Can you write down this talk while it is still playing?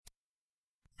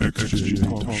XJ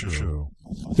Talk Show.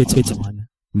 It's on.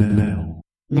 Now.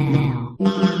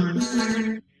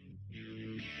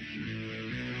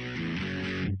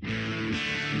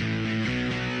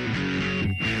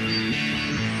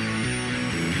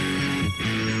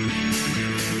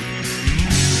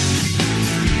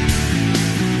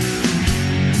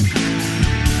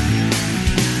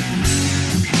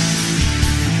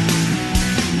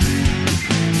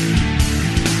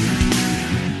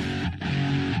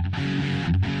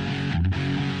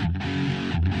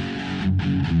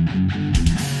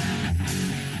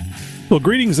 Well,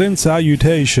 greetings and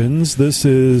salutations. This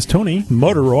is Tony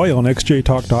Motorroy on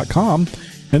XJTalk.com,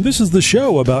 and this is the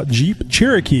show about Jeep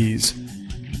Cherokees.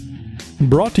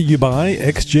 Brought to you by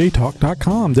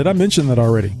XJTalk.com. Did I mention that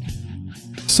already?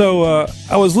 So,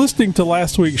 I was listening to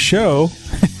last week's show,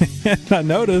 and I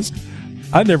noticed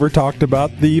I never talked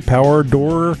about the power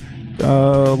door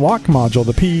lock module,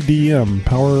 the PDM.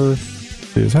 How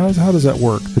does that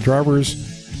work? The driver's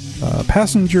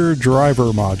passenger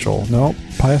driver module. No,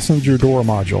 passenger door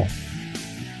module.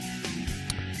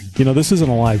 You know, this isn't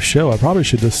a live show. I probably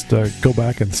should just go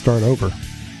back and start over,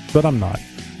 but I'm not.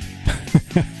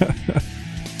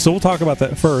 So we'll talk about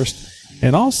that first.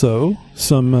 And also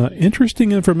some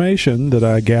interesting information that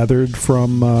I gathered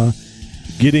from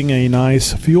getting a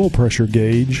nice fuel pressure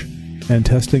gauge and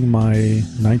testing my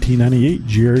 1998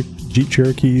 Jeep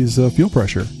Cherokee's fuel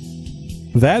pressure.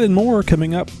 That and more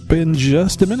coming up in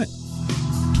just a minute.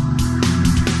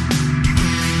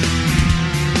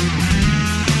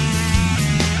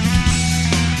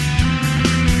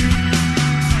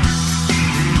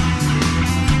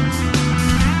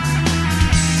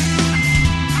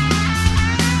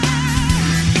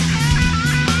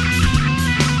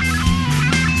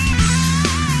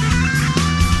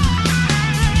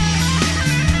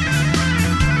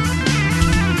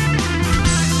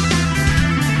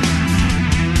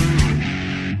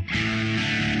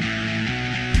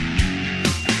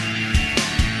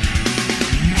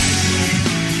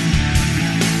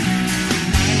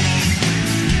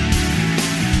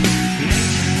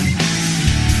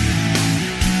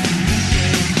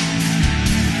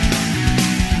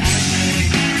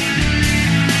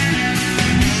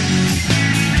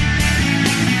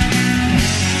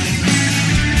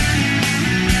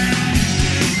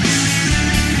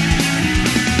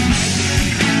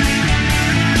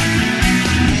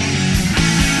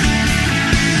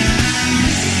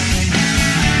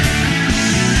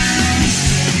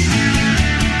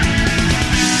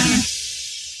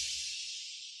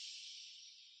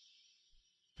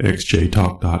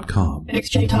 XJTalk.com.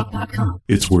 XJTalk.com.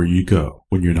 It's where you go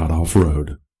when you're not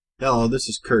off-road. Hello, this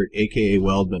is Kurt, aka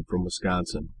Weldman from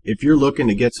Wisconsin. If you're looking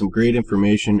to get some great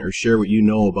information or share what you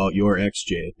know about your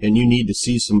XJ, and you need to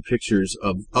see some pictures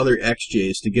of other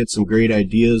XJs to get some great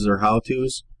ideas or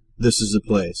how-tos, this is the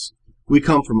place. We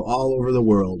come from all over the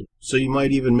world, so you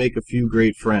might even make a few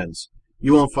great friends.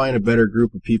 You won't find a better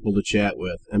group of people to chat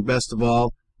with, and best of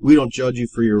all, we don't judge you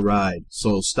for your ride,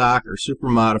 so stock or super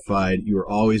modified, you are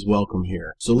always welcome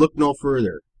here. So look no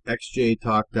further,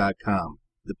 xjtalk.com,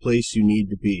 the place you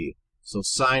need to be. So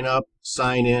sign up,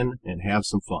 sign in, and have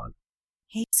some fun.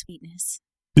 Hey, sweetness.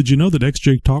 Did you know that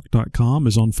XJTalk.com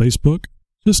is on Facebook?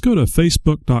 Just go to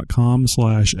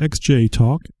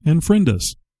facebook.com/XJTalk and friend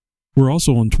us. We're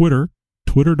also on Twitter,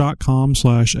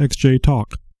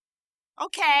 twitter.com/XJTalk.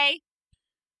 Okay.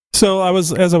 So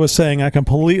as I was saying, I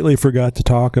completely forgot to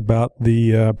talk about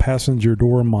the passenger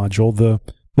door module,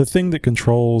 the thing that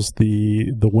controls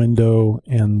the window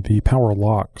and the power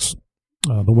locks,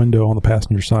 the window on the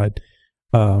passenger side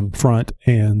front,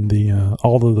 and the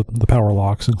all of the power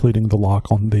locks, including the lock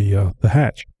on the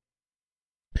hatch.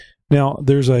 Now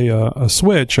there's a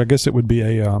switch. I guess it would be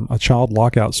a child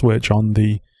lockout switch on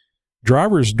the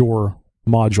driver's door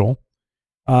module,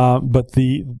 but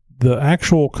the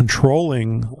actual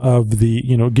controlling of the,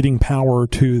 getting power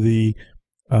to the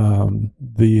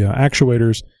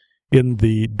actuators in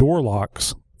the door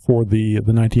locks for the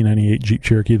 1998 Jeep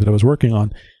Cherokee that I was working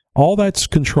on, all that's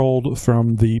controlled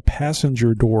from the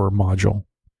passenger door module.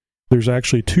 There's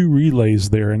actually two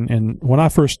relays there, and when I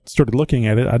first started looking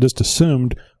at it, I just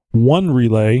assumed one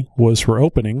relay was for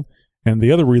opening and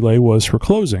the other relay was for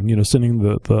closing, sending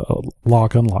the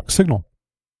lock-unlock signal.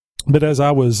 But as I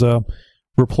was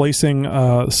replacing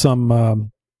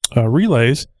some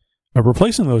relays,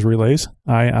 replacing those relays,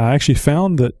 I actually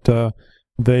found that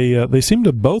they seem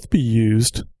to both be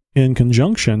used in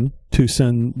conjunction to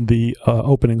send the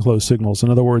open and close signals. In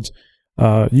other words,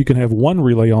 you can have one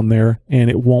relay on there and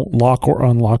it won't lock or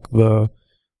unlock the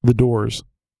doors.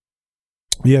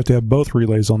 You have to have both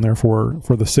relays on there for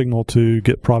the signal to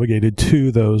get propagated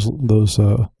to those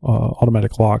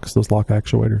automatic locks, those lock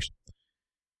actuators.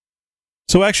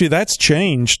 So actually, that's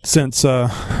changed since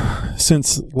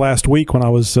last week when I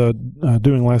was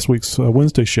doing last week's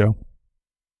Wednesday show.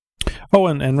 Oh,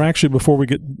 and actually, before we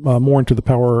get more into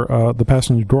the the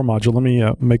passenger door module, let me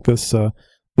make this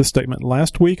statement.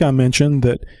 Last week, I mentioned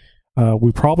that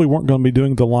we probably weren't going to be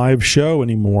doing the live show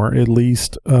anymore, at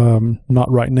least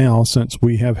not right now, since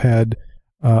we have had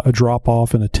a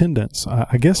drop-off in attendance.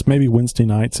 I guess maybe Wednesday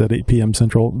nights at 8 p.m.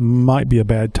 Central might be a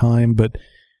bad time, but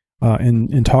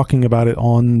in talking about it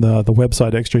on the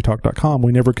website, xjtalk.com,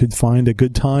 we never could find a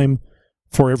good time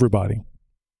for everybody.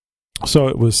 So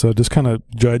it was just kind of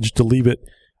judged to leave it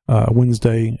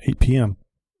Wednesday, 8 p.m.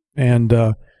 And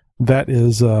that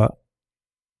is...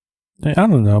 I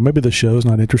don't know. Maybe the show is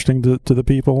not interesting to the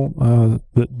people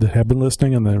that have been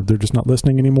listening, and they're just not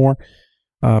listening anymore.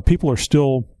 People are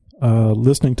still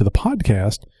listening to the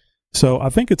podcast, so I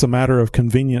think it's a matter of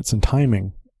convenience and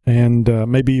timing, and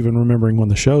maybe even remembering when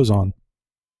the show's on.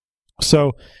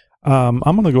 So I'm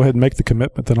going to go ahead and make the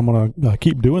commitment that I'm going to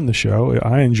keep doing the show.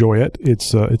 I enjoy it.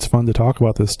 It's fun to talk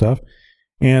about this stuff,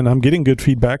 and I'm getting good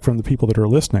feedback from the people that are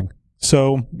listening.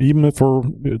 So even if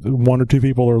one or two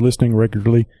people are listening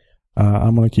regularly,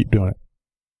 I'm going to keep doing it.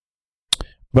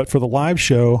 But for the live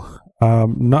show,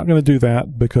 I'm not going to do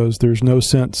that because there's no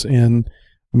sense in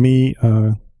me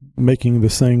making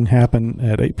this thing happen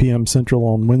at 8 p.m. Central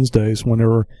on Wednesdays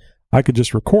whenever I could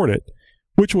just record it,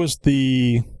 which was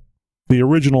the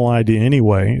original idea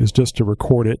anyway, is just to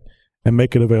record it and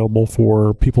make it available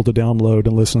for people to download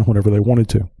and listen whenever they wanted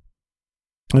to.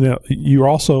 And you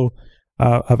also,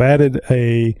 I've added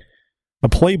a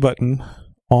play button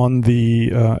on the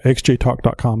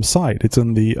xjtalk.com site. It's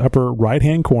in the upper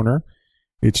right-hand corner.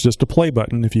 It's just a play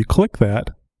button. If you click that,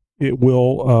 it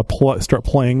will start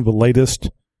playing the latest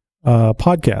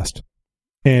podcast.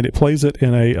 And it plays it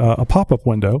in a pop-up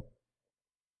window,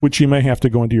 which you may have to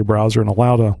go into your browser and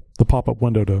allow the pop-up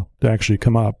window to actually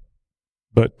come up.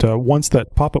 But once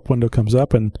that pop-up window comes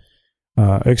up and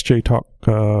XJ Talk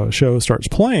show starts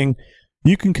playing,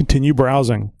 you can continue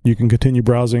browsing. You can continue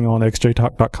browsing on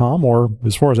xjtalk.com, or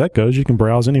as far as that goes, you can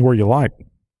browse anywhere you like.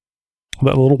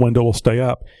 That little window will stay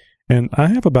up. And I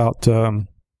have about, 4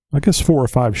 or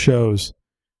 5 shows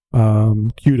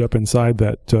queued up inside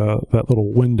that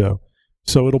little window.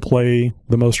 So it'll play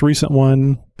the most recent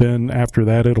one. Then after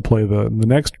that, it'll play the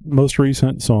next most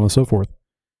recent, so on and so forth.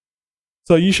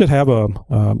 So you should have a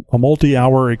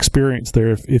multi-hour experience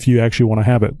there if you actually want to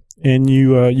have it. And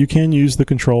you can use the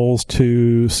controls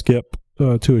to skip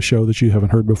to a show that you haven't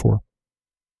heard before.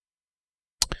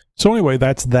 So anyway,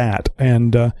 that's that.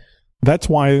 And that's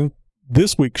why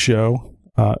this week's show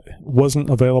wasn't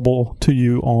available to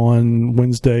you on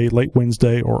Wednesday, late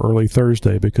Wednesday, or early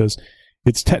Thursday, because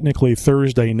it's technically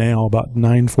Thursday now, about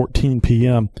 9:14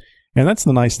 p.m. And that's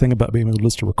the nice thing about being able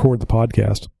just to record the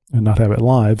podcast and not have it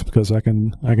live, because I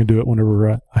can do it whenever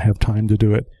I have time to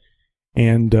do it.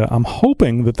 And I'm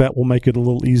hoping that will make it a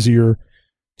little easier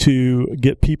to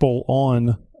get people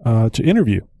on to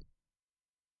interview.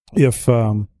 If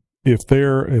I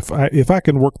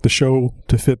can work the show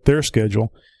to fit their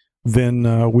schedule,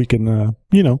 then we can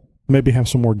maybe have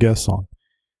some more guests on.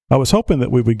 I was hoping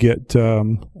that we would get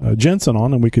Jensen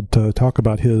on and we could talk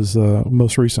about his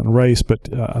most recent race, but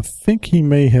I think he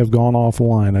may have gone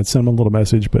offline. I'd send him a little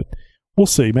message, but we'll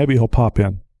see. Maybe he'll pop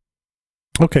in.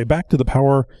 Okay, back to the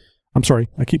power. I'm sorry,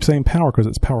 I keep saying power because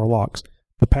it's power locks.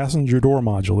 The passenger door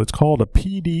module. It's called a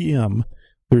PDM.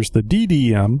 There's the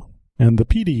DDM and the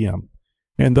PDM.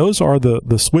 And those are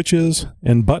the switches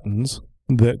and buttons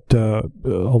that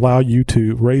allow you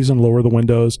to raise and lower the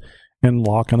windows and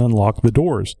lock and unlock the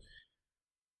doors.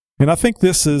 And I think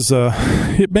this is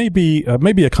it may be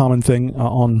a common thing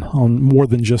on more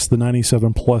than just the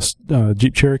 97 plus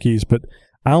Jeep Cherokees, but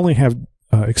I only have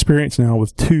experience now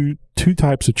with two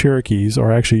types of Cherokees,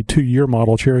 or actually 2-year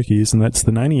model Cherokees, and that's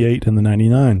the 98 and the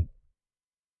 99.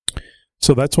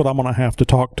 So that's what I'm going to have to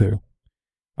talk to.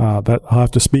 That I'll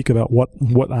have to speak about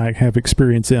what I have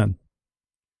experience in.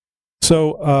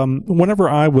 So whenever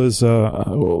I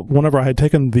had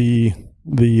taken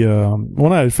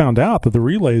when I had found out that the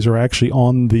relays are actually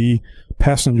on the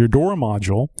passenger door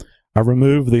module, I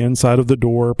removed the inside of the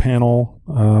door panel,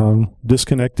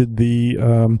 disconnected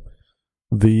the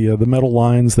metal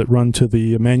lines that run to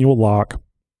the manual lock,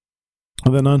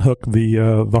 and then unhooked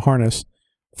the harness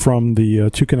from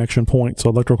the 2 connection points,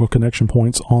 electrical connection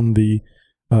points on the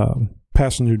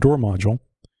passenger door module,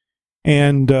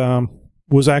 and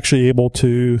was actually able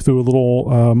to, through a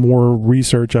little more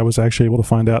research, I was actually able to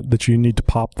find out that you need to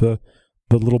pop the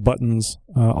little buttons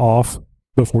off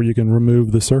before you can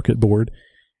remove the circuit board.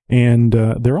 And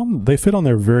they fit on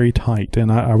there very tight,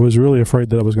 and I was really afraid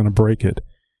that I was going to break it.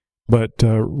 But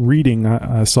reading,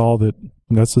 I saw that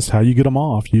that's just how you get them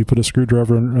off. You put a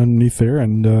screwdriver underneath there,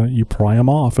 and you pry them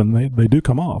off, and they do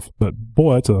come off. But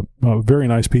boy, it's a very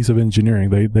nice piece of engineering.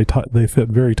 They fit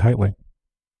very tightly.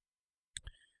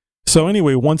 So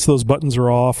anyway, once those buttons are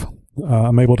off,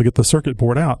 I'm able to get the circuit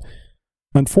board out.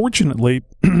 Unfortunately,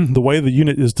 the way the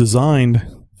unit is designed,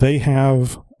 they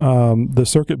have the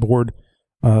circuit board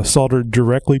soldered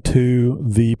directly to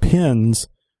the pins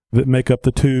that make up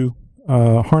the two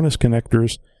harness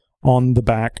connectors on the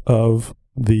back of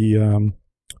the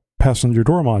passenger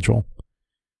door module.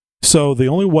 So the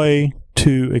only way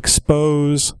to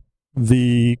expose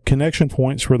the connection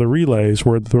points for the relays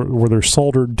where they're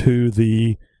soldered to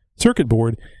the circuit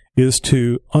board is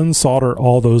to unsolder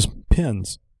all those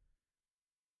pins.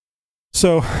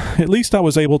 So at least I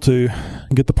was able to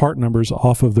get the part numbers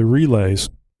off of the relays.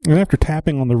 And after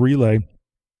tapping on the relays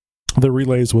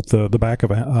with the back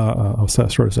of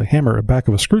a hammer, back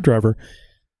of a screwdriver,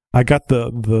 I got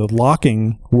the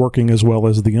locking working as well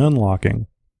as the unlocking.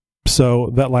 So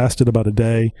that lasted about a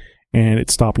day, and it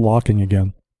stopped locking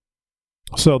again.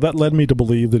 So that led me to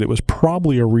believe that it was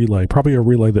probably a relay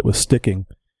that was sticking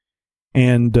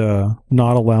and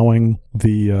not allowing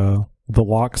the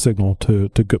lock signal to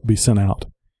be sent out.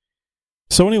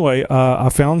 So anyway, I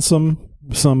found some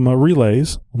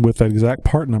relays with that exact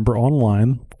part number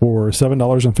online for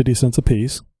 $7.50 a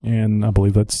piece, and I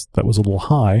believe that was a little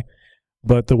high,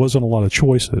 but there wasn't a lot of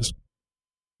choices.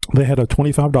 They had a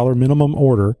 $25 minimum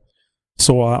order,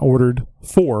 so I ordered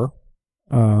 4.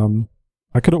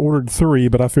 I could have ordered 3,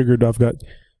 but I figured I've got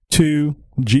 2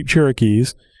 Jeep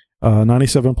Cherokees,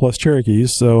 97 plus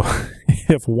Cherokees, so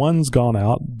if one's gone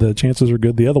out, the chances are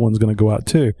good the other one's going to go out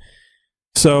too.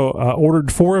 So I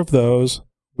ordered 4 of those,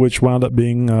 which wound up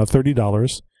being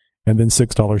 $30 and then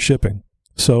 $6 shipping.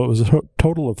 So it was a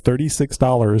total of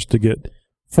 $36 to get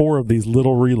 4 of these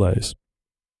little relays.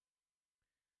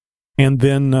 And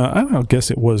then, I don't know, I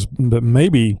guess it was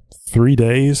maybe 3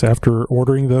 days after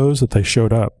ordering those that they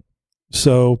showed up.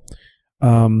 So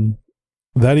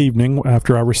that evening,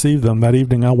 after I received them,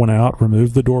 I went out,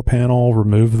 removed the door panel,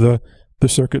 removed the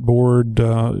circuit board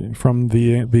from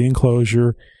the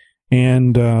enclosure,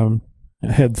 and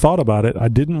had thought about it. I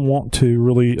didn't want to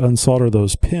really unsolder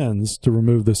those pins to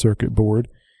remove the circuit board.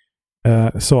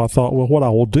 So I thought, well, what I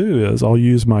will do is I'll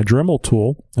use my Dremel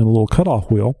tool and a little cutoff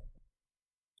wheel,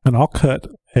 and I'll cut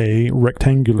a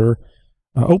rectangular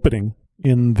opening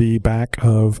in the back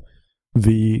of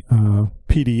the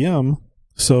PDM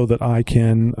so that I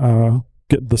can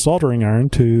get the soldering iron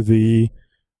to the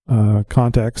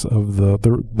contacts of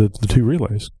the 2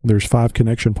 relays. There's 5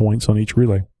 connection points on each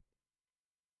relay.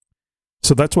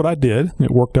 So that's what I did.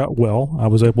 It worked out well. I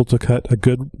was able to cut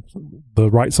the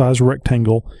right size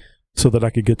rectangle so that I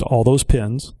could get to all those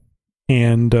pins.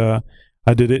 And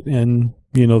I did it in,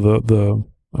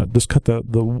 just cut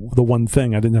the one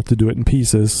thing. I didn't have to do it in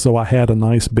pieces. So I had a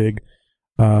nice big,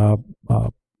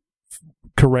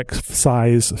 correct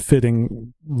size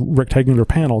fitting rectangular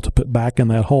panel to put back in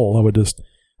that hole. I would just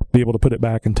be able to put it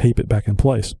back and tape it back in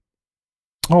place.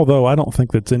 Although I don't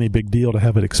think that's any big deal to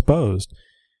have it exposed.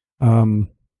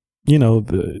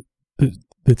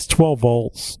 It's 12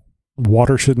 volts.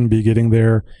 Water shouldn't be getting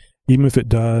there. Even if it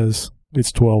does,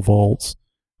 it's 12 volts.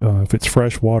 If it's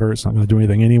fresh water, it's not going to do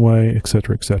anything anyway, et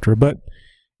cetera, et cetera. But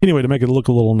anyway, to make it look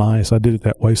a little nice, I did it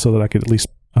that way so that I could at least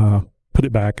put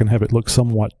it back and have it look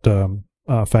somewhat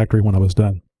factory when I was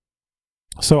done.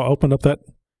 So I opened up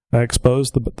I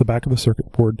exposed the back of the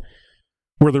circuit board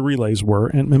where the relays were.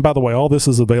 And by the way, all this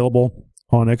is available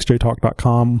on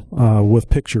xjtalk.com with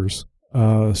pictures,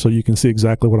 so you can see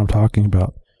exactly what I'm talking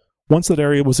about. Once that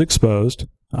area was exposed,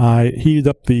 I heated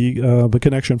up the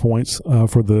connection points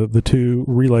for the 2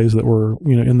 relays that were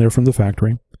in there from the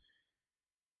factory,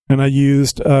 and I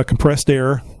used compressed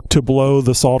air to blow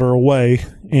the solder away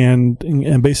and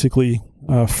basically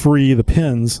free the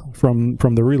pins from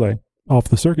the relay off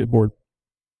the circuit board.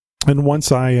 And once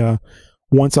I had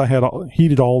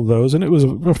heated all of those, and it was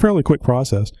a fairly quick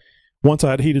process. Once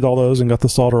I had heated all those and got the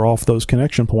solder off those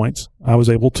connection points, I was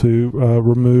able to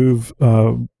remove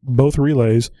both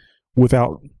relays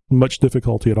without much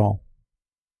difficulty at all.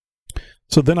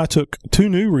 So then I took 2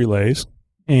 new relays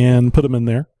and put them in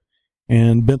there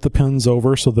and bent the pins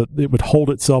over so that it would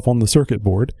hold itself on the circuit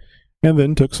board, and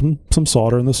then took some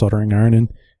solder in the soldering iron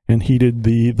and heated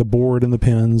the board and the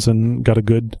pins and got a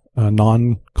good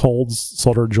non-cold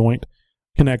solder joint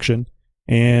connection,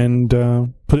 and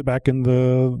put it back in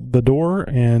the door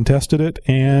and tested it,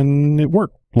 and it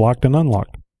worked, locked and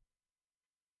unlocked.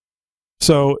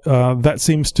 So that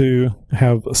seems to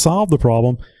have solved the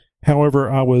problem. However,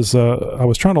 I was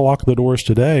trying to lock the doors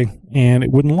today, and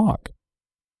it wouldn't lock.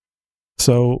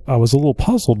 So I was a little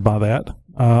puzzled by that.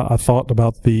 I thought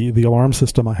about the alarm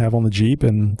system I have on the Jeep,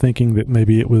 and thinking that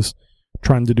maybe it was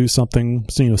trying to do something,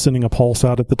 sending a pulse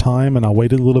out at the time, and I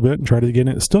waited a little bit and tried it again,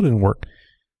 and it still didn't work.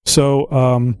 So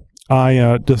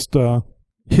I just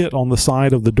hit on the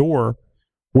side of the door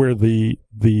where the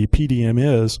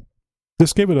PDM is.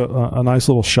 Just gave it a nice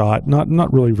little shot,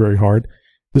 not really very hard.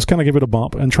 Just kind of gave it a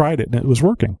bump and tried it, and it was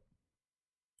working.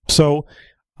 So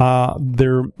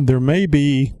there may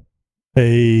be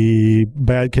a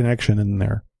bad connection in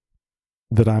there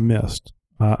that I missed.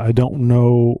 I don't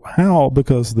know how,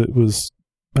 because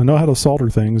I know how to solder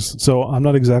things, so I'm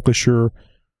not exactly sure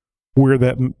where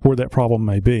that problem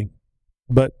may be.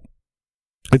 But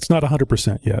it's not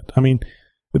 100% yet. I mean,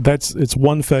 it's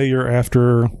one failure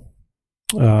after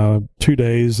 2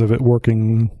 days of it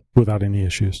working without any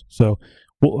issues. So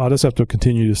I'll just have to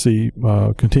continue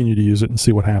to use it and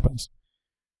see what happens.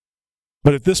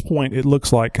 But at this point, it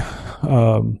looks like it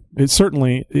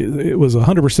was a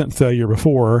 100% failure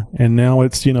before, and now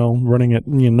it's running at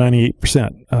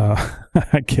 98%,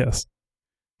 I guess.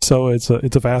 So it's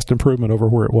a vast improvement over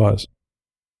where it was.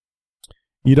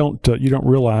 You don't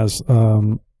realize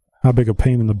how big a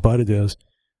pain in the butt it is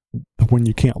when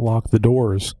you can't lock the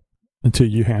doors until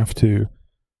you have to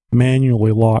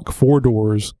manually lock 4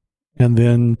 doors and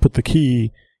then put the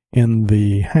key in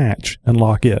the hatch and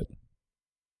lock it.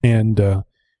 And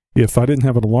if I didn't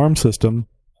have an alarm system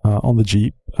on the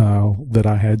Jeep that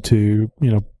I had to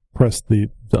press to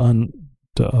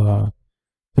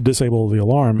disable the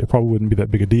alarm, it probably wouldn't be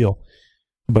that big a deal.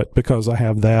 But because I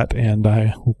have that, and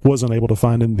I wasn't able to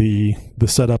find in the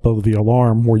setup of the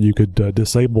alarm where you could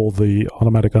disable the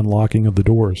automatic unlocking of the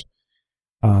doors,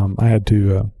 I had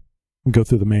to go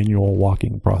through the manual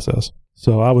locking process.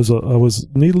 So I was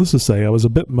needless to say, I was a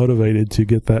bit motivated to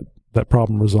get that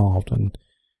problem resolved,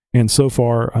 and so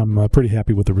far I'm pretty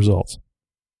happy with the results.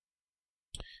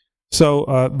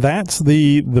 So that's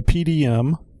the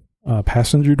PDM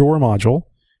passenger door module,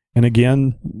 and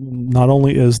again, not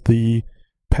only is the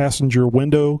passenger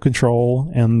window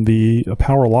control and the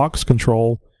power locks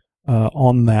control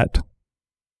on that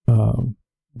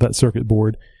circuit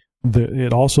board,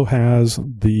 it also has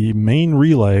the main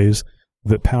relays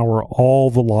that power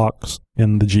all the locks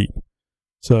in the Jeep.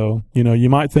 So, you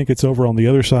might think it's over on the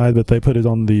other side, but they put it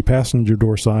on the passenger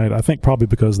door side. I think probably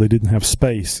because they didn't have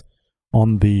space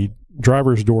on the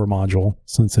driver's door module,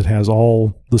 since it has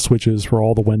all the switches for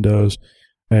all the windows,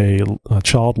 a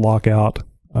child lockout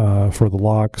for the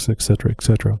locks, etc.,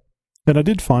 etc. And I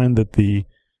did find that the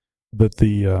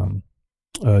DDM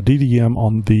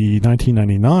on the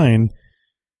 1999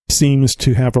 seems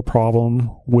to have a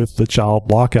problem with the child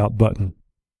lockout button.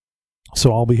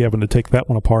 So I'll be having to take that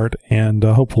one apart and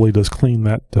hopefully just clean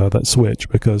that switch,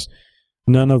 because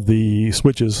none of the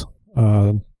switches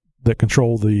that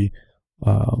control the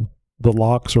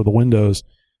locks or the windows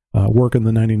work in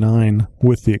the 99,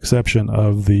 with the exception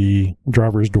of the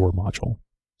driver's door module.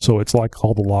 So it's like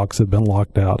all the locks have been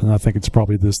locked out, and I think it's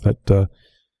probably that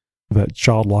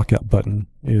child lockout button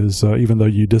is even though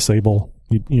you disable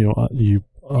you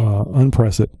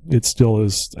unpress it, it still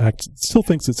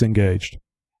thinks it's engaged.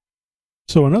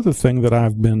 So another thing that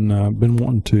I've been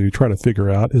wanting to try to figure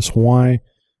out is why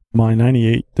my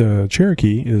 98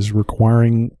 Cherokee is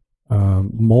requiring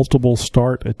multiple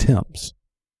start attempts,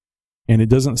 and it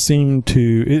doesn't seem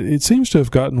to. It seems to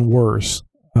have gotten worse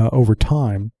over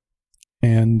time.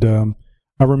 And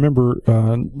I remember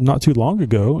not too long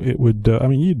ago, it would.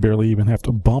 You'd barely even have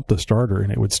to bump the starter,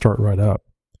 and it would start right up.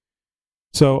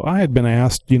 So I had been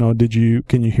asked, can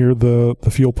you hear the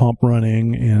fuel pump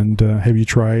running, and have you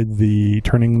tried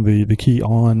turning the key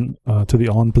on to the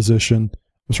on position,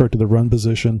 to the run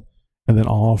position, and then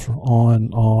off,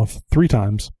 on, off 3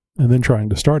 times, and then trying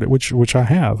to start it, which I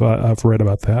have. I've read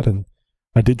about that, and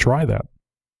I did try that.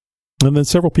 And then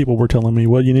several people were telling me,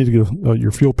 well, you need to get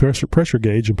your fuel pressure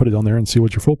gauge and put it on there and see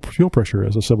what your fuel pressure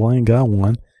is. I said, well, I ain't got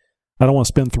one. I don't want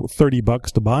to spend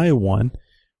 $30 to buy one,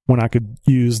 when I could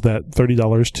use that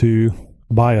 $30 to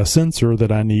buy a sensor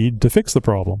that I need to fix the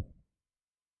problem.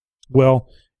 Well,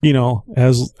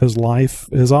 as life,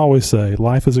 as I always say,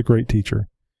 life is a great teacher.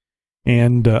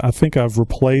 And I think I've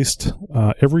replaced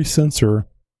every sensor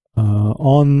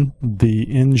on the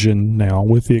engine now,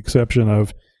 with the exception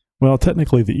of, well,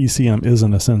 technically the ECM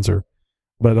isn't a sensor,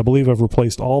 but I believe I've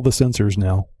replaced all the sensors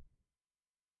now.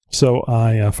 So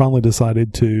I finally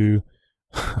decided to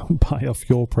buy a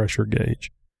fuel pressure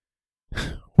gauge,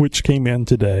 which came in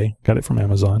today. Got it from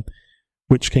Amazon,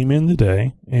 which came in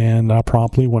today, and I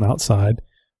promptly went outside,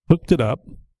 hooked it up,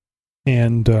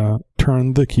 and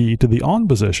turned the key to the on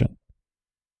position.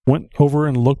 Went over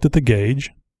and looked at the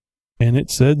gauge, and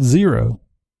it said 0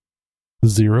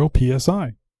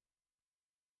 PSI.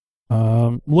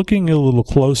 Looking a little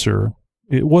closer,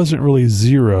 it wasn't really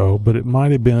 0, but it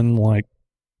might have been like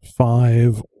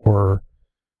 5 or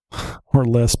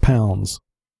less pounds.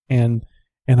 And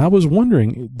I was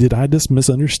wondering, did I just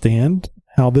misunderstand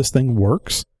how this thing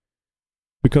works?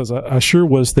 Because I sure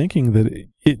was thinking that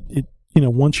it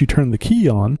once you turn the key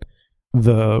on,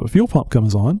 the fuel pump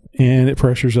comes on and it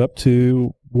pressures up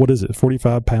to,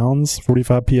 45 pounds,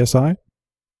 45 PSI.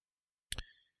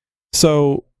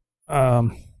 So, I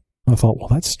thought, well,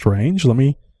 that's strange.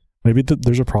 Maybe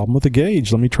there's a problem with the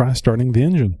gauge. Let me try starting the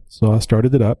engine. So I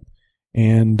started it up,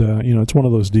 and, it's one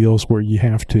of those deals where you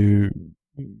have to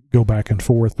go back and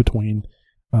forth between,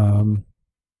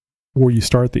 where you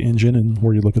start the engine and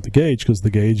where you look at the gauge, because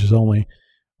the gauge is only,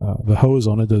 the hose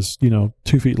on it is, 2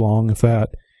 feet long, if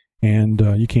that, and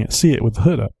you can't see it with the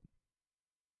hood up.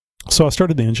 So I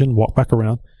started the engine, walked back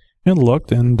around, and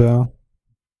looked, and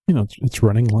it's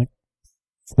running like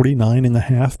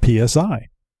 49.5 PSI.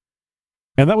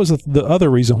 And that was the other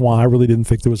reason why I really didn't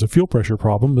think there was a fuel pressure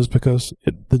problem, is because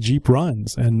the Jeep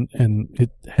runs and it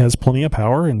has plenty of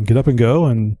power and get up and go,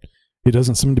 and it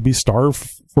doesn't seem to be starved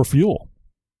for fuel.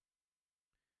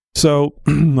 So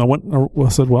I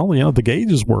said, well, the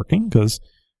gauge is working, because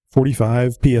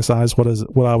 45 PSI is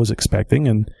what I was expecting,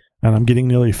 and I'm getting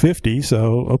nearly 50.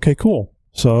 So, okay, cool.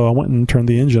 So I went and turned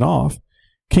the engine off,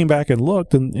 came back and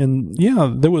looked, and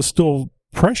yeah, there was still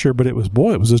pressure, but it was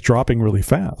just dropping really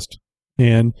fast.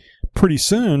 And pretty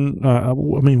soon,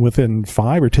 within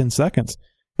 5 or 10 seconds,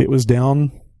 it was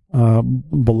down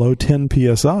below 10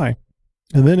 PSI.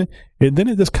 And then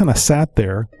it just kind of sat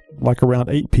there like around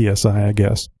 8 PSI, I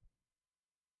guess.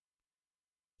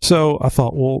 So I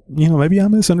thought, well, maybe I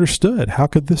misunderstood. How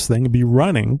could this thing be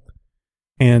running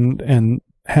and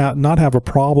not have a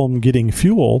problem getting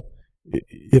fuel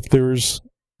if there's,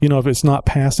 if it's not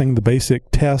passing the basic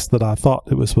test that I thought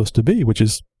it was supposed to be, which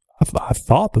is, I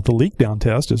thought that the leak down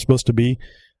test is supposed to be,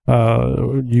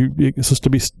 it's supposed to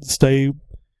be stay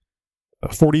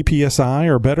 40 PSI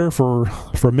or better for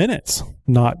minutes,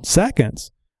 not seconds.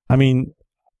 I mean,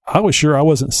 I was sure I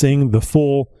wasn't seeing the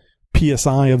full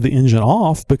PSI of the engine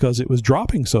off because it was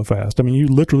dropping so fast. I mean, you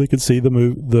literally could see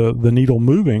the needle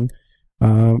moving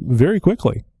very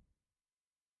quickly.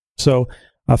 So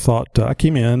I thought, I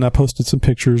came in, I posted some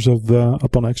pictures up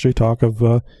on XJ Talk of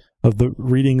the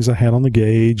readings I had on the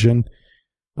gauge, and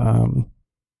on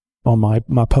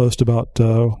my post about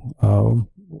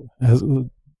as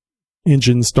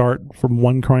engines start from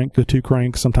 1 crank to 2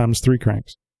 cranks, sometimes 3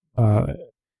 cranks.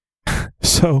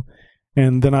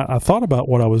 And then I thought about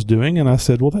what I was doing, and I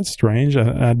said, well, that's strange.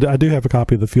 I do have a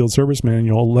copy of the field service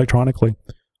manual electronically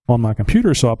on my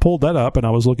computer, so I pulled that up, and I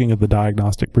was looking at the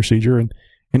diagnostic procedure, and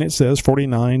it says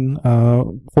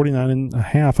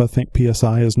 49.5, I think,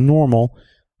 PSI is normal,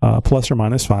 plus or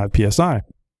minus 5 PSI.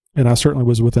 And I certainly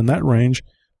was within that range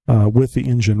with the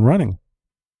engine running.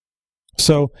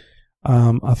 So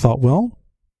I thought, well,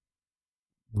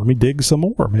 let me dig some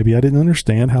more. Maybe I didn't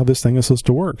understand how this thing is supposed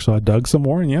to work. So I dug some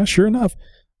more, and yeah, sure enough,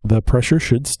 the pressure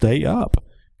should stay up.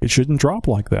 It shouldn't drop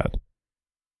like that.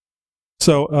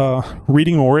 So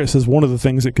reading more, it says one of the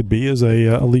things it could be is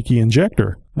a leaky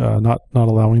injector, not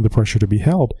allowing the pressure to be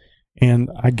held. And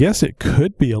I guess it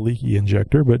could be a leaky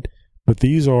injector, but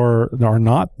these are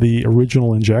not the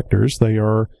original injectors. They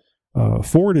are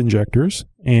Ford injectors,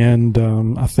 and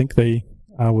I think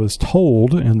I was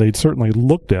told, and they'd certainly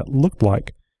looked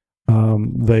like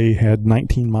they had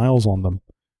 19 miles on them.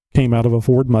 Came out of a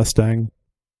Ford Mustang,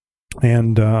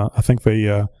 and I think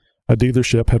a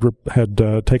dealership had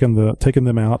taken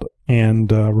them out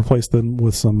and replaced them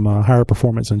with some higher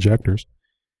performance injectors.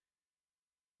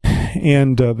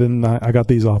 And then I got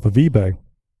these off of eBay.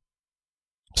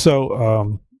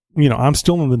 So I'm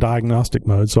still in the diagnostic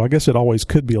mode, so I guess it always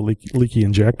could be a leaky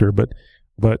injector, but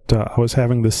I was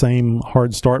having the same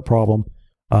hard start problem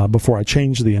before I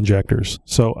changed the injectors.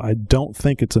 So I don't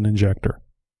think it's an injector.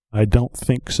 I don't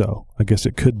think so. I guess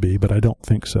it could be, but I don't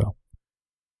think so.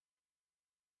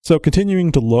 So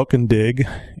continuing to look and dig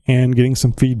and getting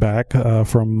some feedback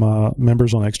from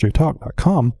members on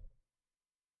xjtalk.com,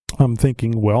 I'm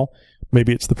thinking, well,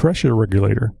 maybe it's the pressure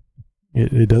regulator.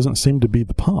 It doesn't seem to be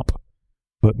the pump,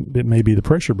 but it may be the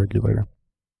pressure regulator.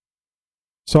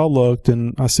 So I looked,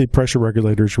 and I see pressure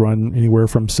regulators run anywhere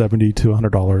from $70 to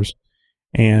 $100.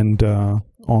 And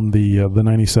on the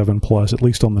 97 Plus, at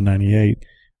least on the 98,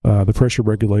 the pressure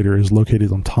regulator is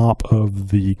located on top of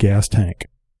the gas tank.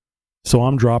 So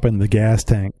I'm dropping the gas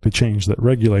tank to change that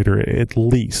regulator at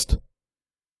least.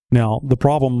 Now, the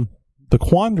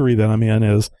quandary that I'm in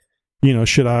is,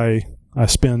 should I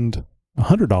spend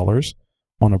 $100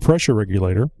 on a pressure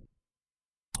regulator,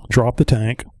 drop the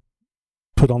tank,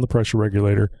 put on the pressure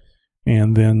regulator,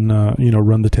 and then,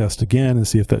 run the test again and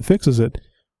see if that fixes it?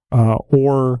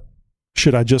 Or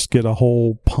should I just get a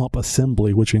whole pump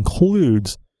assembly, which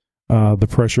includes the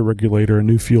pressure regulator, a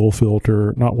new fuel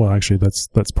filter?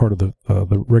 That's part of the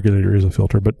regulator is a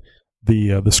filter, but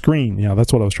the screen,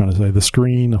 that's what I was trying to say. The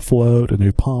screen, a float, a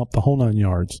new pump, the whole 9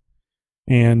 yards.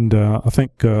 And I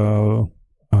think on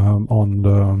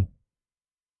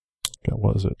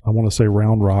what was it? I want to say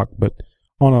Round Rock, but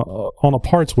on a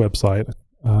parts website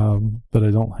that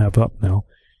I don't have up now,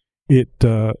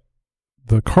 the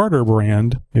Carter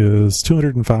brand is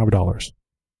 $205.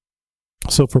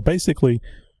 So for basically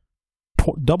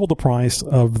double the price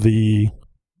of the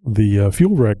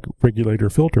fuel regulator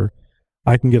filter,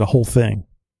 I can get a whole thing.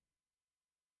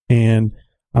 And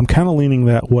I'm kind of leaning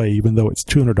that way, even though it's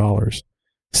 $200,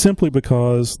 simply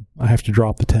because I have to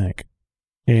drop the tank.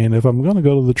 And if I'm going to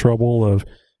go to the trouble of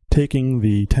taking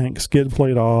the tank skid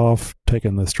plate off,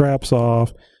 taking the straps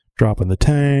off, dropping the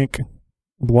tank,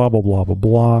 blah, blah, blah, blah,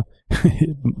 blah,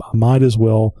 I might as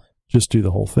well just do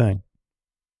the whole thing.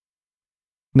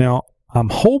 Now, I'm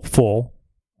hopeful.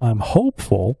 I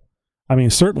mean,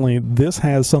 certainly this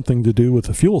has something to do with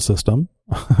the fuel system,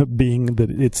 being that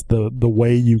it's the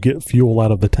way you get fuel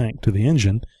out of the tank to the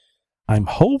engine. I'm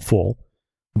hopeful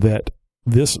that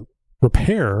this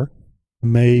repair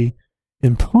may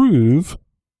improve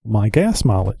my gas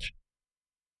mileage,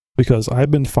 because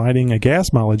I've been fighting a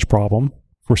gas mileage problem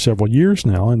for several years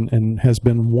now, and has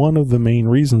been one of the main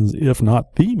reasons, if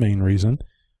not the main reason,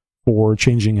 for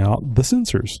changing out the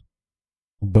sensors.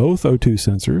 Both O2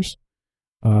 sensors,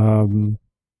 the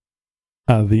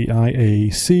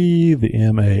IAC, the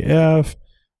MAF,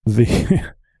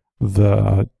 the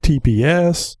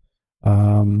TPS.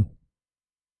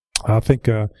 I think,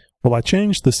 I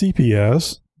changed the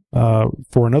CPS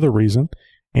for another reason,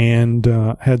 and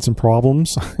had some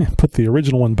problems. Put the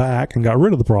original one back and got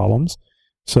rid of the problems.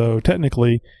 So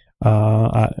technically,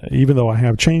 even though I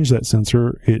have changed that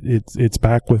sensor, it's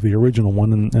back with the original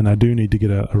one, and I do need to get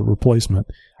a replacement.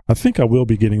 I think I will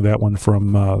be getting that one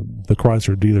from the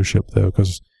Chrysler dealership, though,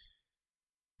 because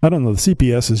I don't know, the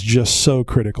CPS is just so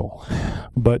critical.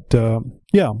 But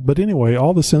but anyway,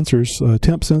 all the sensors,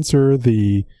 temp sensor,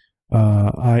 the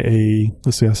I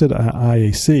said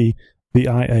IAC, the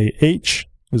IAH,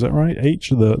 is that right? H,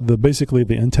 the basically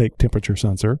the intake temperature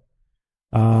sensor.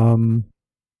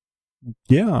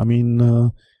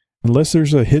 Unless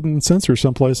there's a hidden sensor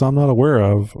someplace I'm not aware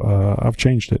of, I've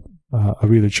changed it.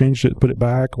 I've either changed it, put it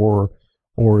back, or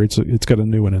it's got a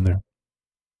new one in there.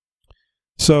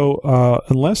 So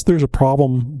unless there's a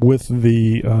problem with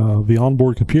the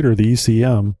onboard computer, the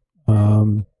ECM,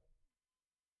 I'm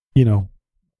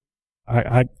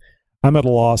at a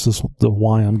loss as to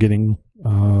why I'm getting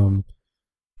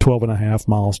 12.5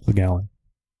 miles to the gallon.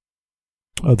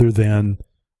 Other than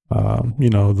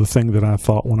the thing that I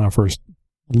thought when I first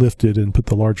lifted and put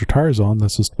the larger tires on,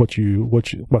 that's just what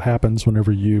happens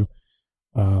whenever you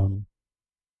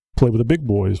play with the big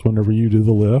boys. Whenever you do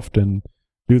the lift and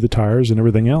do the tires and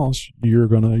everything else,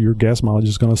 your gas mileage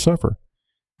is gonna suffer.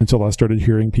 Until I started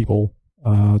hearing people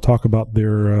talk about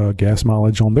their gas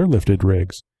mileage on their lifted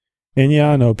rigs. And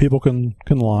yeah, I know people can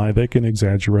lie, they can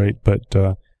exaggerate, but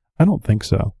I don't think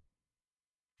so.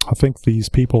 I think these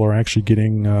people are actually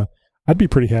getting. I'd be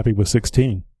pretty happy with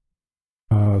 16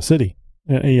 city.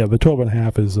 Yeah, the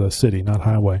 12.5 is city, not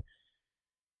highway.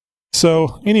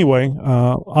 So anyway,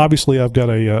 obviously I've got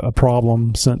a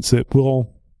problem since the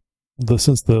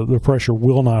pressure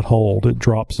will not hold. It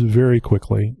drops very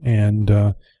quickly,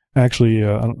 and actually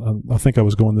I think I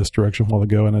was going this direction a while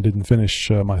ago, and I didn't finish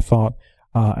my thought.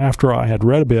 After I had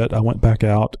read a bit, I went back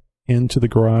out into the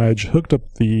garage, hooked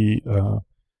up the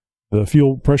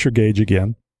fuel pressure gauge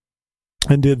again,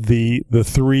 and did the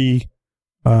 3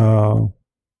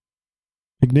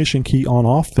 ignition key on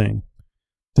off thing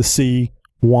to see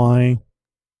why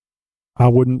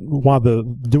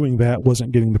doing that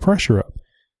wasn't getting the pressure up.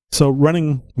 So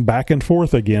running back and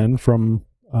forth again from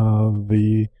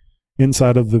the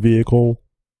inside of the vehicle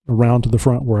around to the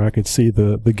front where I could see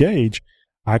the gauge,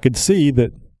 I could see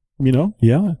that,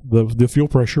 the fuel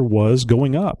pressure was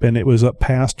going up, and it was up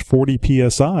past 40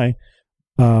 PSI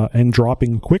and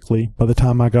dropping quickly by the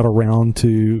time I got around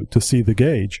to see the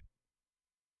gauge.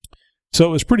 So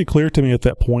it was pretty clear to me at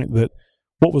that point that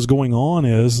what was going on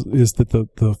is that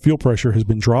the fuel pressure has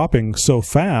been dropping so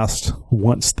fast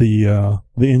once the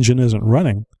engine isn't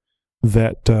running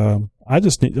that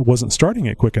it wasn't starting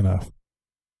it quick enough.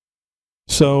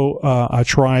 So I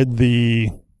tried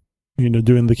doing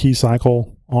the key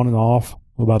cycle on and off,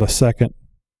 about a second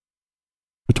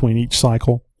between each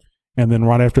cycle. And then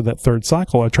right after that third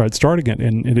cycle, I tried starting it,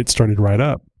 and it started right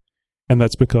up. And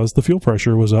that's because the fuel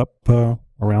pressure was up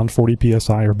around 40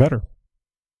 psi or better.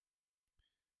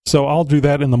 So I'll do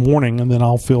that in the morning, and then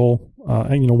I'll feel,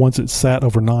 once it's sat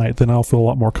overnight, then I'll feel a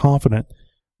lot more confident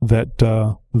that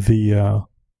the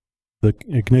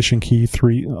ignition key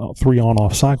three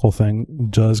on-off cycle thing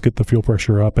does get the fuel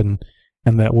pressure up, and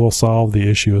that will solve the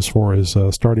issue as far as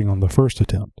starting on the first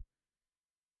attempt.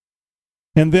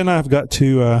 And then I've got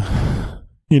to,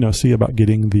 see about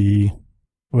getting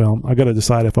I got to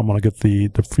decide if I'm going to get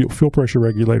the fuel pressure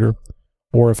regulator,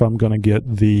 or if I'm going to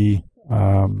get the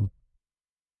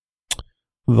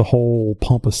whole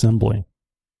pump assembly.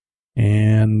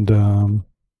 And I'm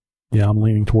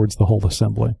leaning towards the whole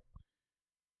assembly,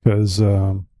 because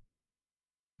I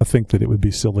think that it would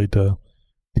be silly to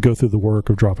go through the work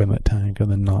of dropping that tank and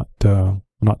then not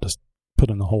just put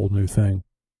in a whole new thing.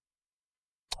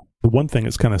 The one thing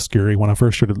that's kind of scary, when I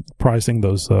first started pricing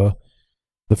those the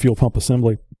fuel pump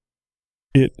assembly,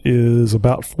 it is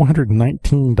about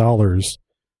 $419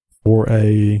 for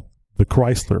the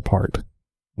Chrysler part.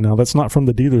 Now, that's not from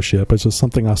the dealership. It's just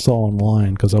something I saw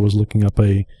online because I was looking up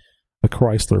a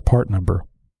Chrysler part number.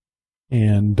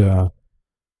 And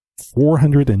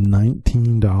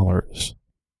 $419.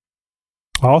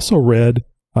 I also read,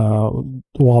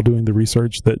 while doing the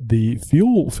research, that the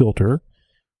fuel filter,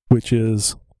 which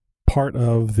is part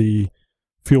of the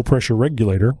fuel pressure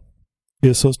regulator,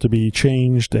 is supposed to be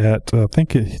changed at, I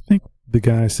think the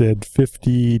guy said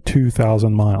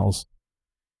 52,000 miles.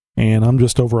 And I'm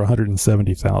just over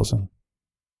 170,000.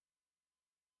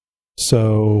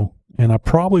 So, and I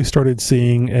probably started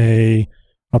seeing a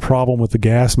problem with the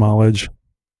gas mileage,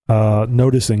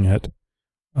 noticing it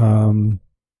around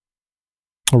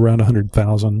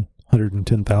 100,000,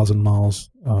 110,000 miles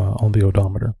on the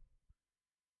odometer.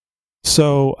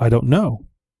 So I don't know.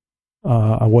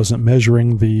 I wasn't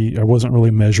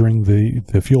really measuring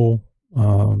the fuel,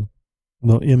 the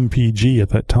MPG at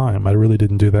that time. I really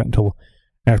didn't do that until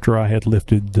after I had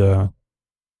lifted the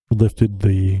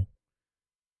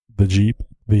Jeep,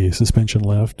 the suspension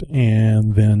lift,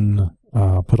 and then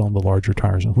put on the larger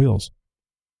tires and wheels.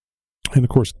 And of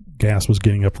course, gas was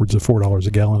getting upwards of $4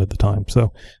 a gallon at the time.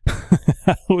 So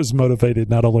I was motivated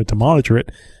not only to monitor it,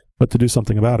 but to do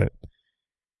something about it.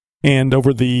 And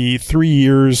over the 3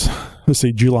 years, let's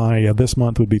see, July this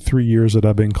month would be 3 years that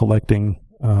I've been collecting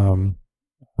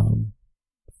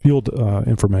field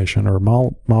information, or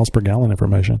miles per gallon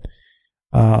information.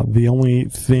 The only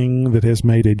thing that has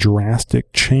made a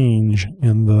drastic change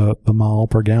in the mile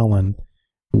per gallon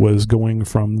was going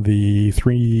from the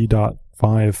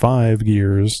 3.55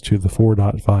 gears to the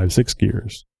 4.56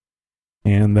 gears.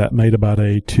 And that made about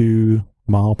a 2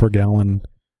 mile per gallon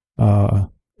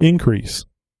increase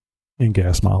in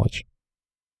gas mileage.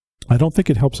 I don't think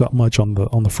it helps out much on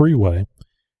the freeway,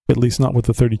 at least not with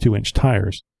the 32-inch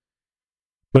tires.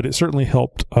 But it certainly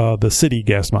helped the city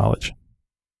gas mileage,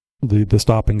 the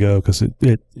stop and go, because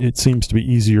it seems to be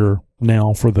easier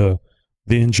now for the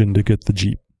engine to get the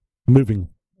Jeep moving,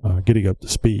 getting up to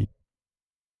speed.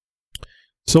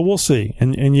 So we'll see.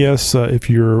 And yes, if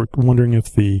you're wondering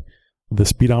if the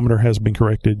speedometer has been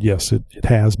corrected, yes, it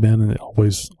has been, and it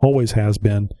always has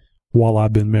been while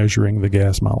I've been measuring the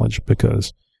gas mileage,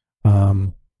 because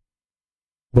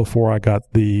before I got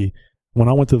when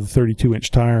I went to the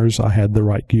 32-inch tires, I had the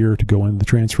right gear to go in the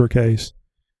transfer case.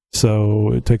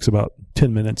 So it takes about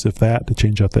 10 minutes, if that, to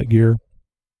change out that gear.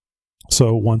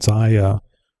 So once I had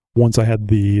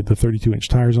the 32-inch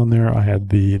tires on there, I had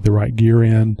the right gear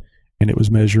in, and it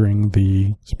was measuring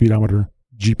the speedometer,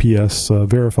 GPS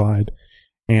verified.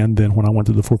 And then when I went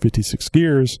to the 456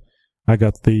 gears, I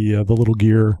got the little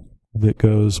gear that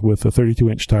goes with the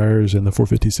 32-inch tires and the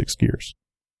 456 gears.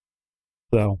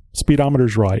 So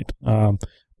speedometer's right.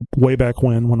 Way back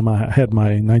when I had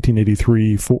my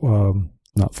 1983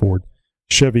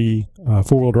 Chevy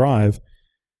four-wheel drive,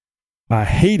 I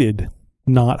hated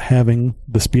not having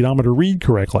the speedometer read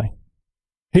correctly.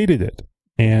 Hated it.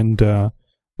 And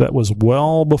that was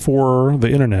well before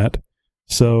the internet.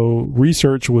 So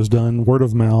research was done word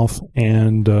of mouth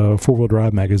and four-wheel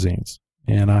drive magazines.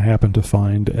 And I happened to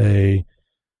find a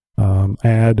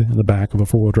ad in the back of a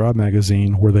four-wheel drive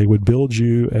magazine where they would build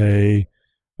you a,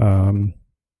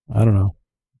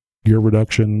 gear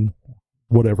reduction,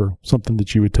 whatever, something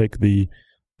that you would take the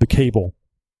cable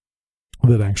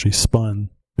that actually spun.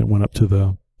 It went up to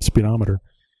the speedometer.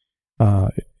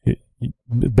 It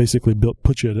basically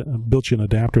built you an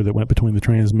adapter that went between the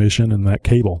transmission and that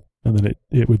cable, and then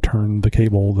it would turn the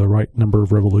cable the right number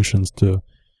of revolutions to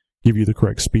give you the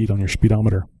correct speed on your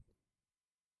speedometer.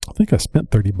 I think I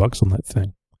spent $30 on that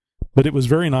thing, but it was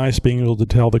very nice being able to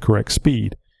tell the correct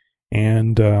speed.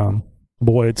 And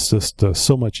boy, it's just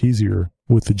so much easier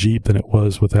with the Jeep than it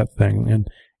was with that thing.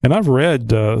 And I've read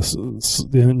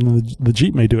the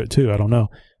Jeep may do it too. I don't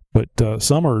know, but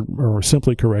some are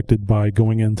simply corrected by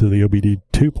going into the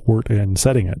OBD2 port and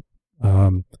setting it.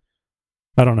 I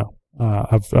don't know.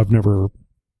 I've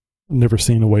never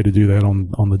seen a way to do that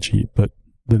on the Jeep, but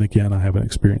then again, I haven't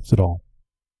experienced it all.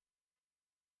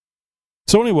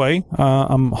 So anyway,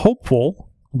 I'm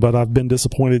hopeful, but I've been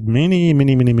disappointed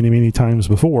many times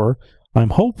before. I'm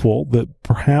hopeful that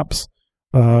perhaps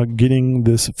getting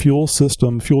this fuel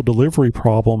delivery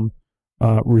problem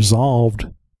resolved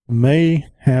may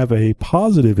have a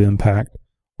positive impact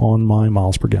on my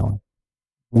miles per gallon.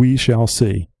 We shall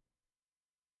see.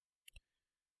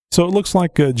 So it looks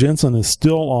like Jensen is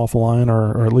still offline,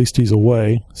 or at least he's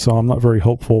away. So I'm not very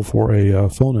hopeful for a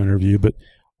phone interview. But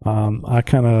I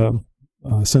kind of,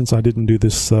 since I didn't do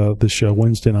this show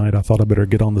Wednesday night, I thought I better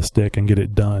get on the stick and get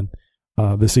it done.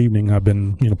 This evening I've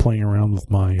been playing around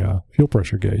with my fuel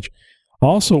pressure gauge. I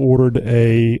also ordered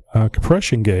a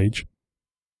compression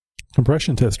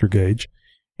tester gauge,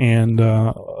 and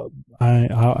I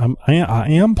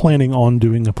am planning on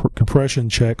doing a compression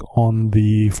check on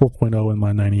the 4.0 in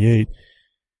my 98.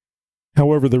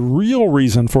 However, the real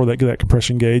reason for that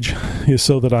compression gauge is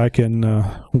so that I can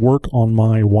work on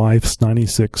my wife's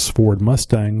 96 Ford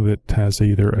Mustang that has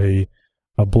either a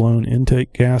blown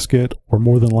intake gasket or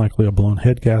more than likely a blown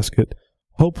head gasket,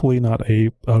 hopefully not a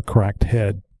cracked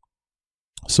head.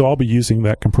 So I'll be using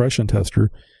that compression tester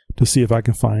to see if I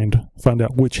can find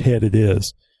out which head it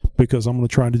is, because I'm going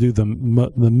to try to do the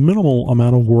minimal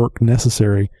amount of work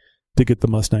necessary to get the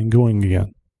Mustang going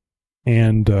again.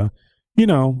 And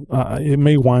it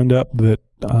may wind up that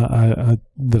I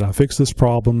fix this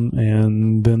problem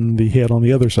and then the head on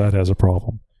the other side has a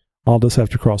problem. I'll just have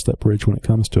to cross that bridge when it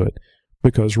comes to it,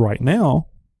 because right now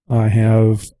I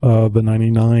have the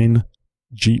 99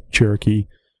 Jeep Cherokee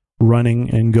running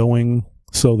and going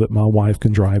so that my wife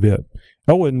can drive it.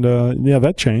 Oh, and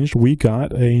that changed. We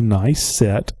got a nice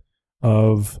set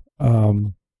of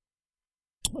BF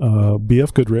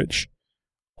Goodrich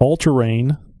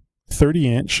all-terrain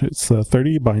 30-inch. It's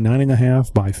 30 by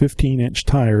 9.5 by 15-inch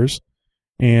tires.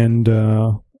 And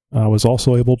I was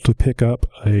also able to pick up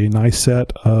a nice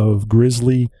set of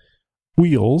Grizzly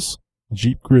wheels,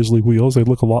 Jeep Grizzly wheels. They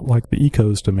look a lot like the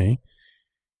Ecos to me.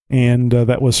 And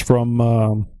that was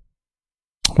from...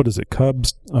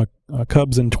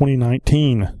 Cubs in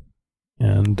 2019,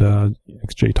 and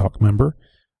XJ Talk member.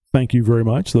 Thank you very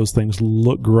much. Those things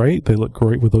look great. They look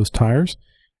great with those tires.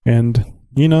 And,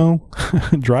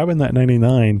 driving that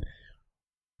 99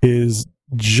 is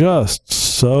just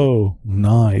so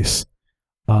nice.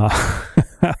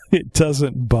 It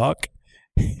doesn't buck.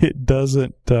 It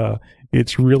doesn't,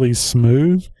 it's really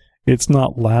smooth. It's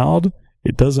not loud.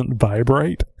 It doesn't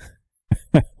vibrate.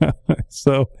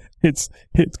 So it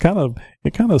kind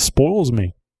of spoils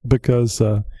me, because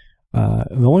the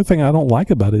only thing I don't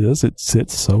like about it is it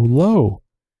sits so low.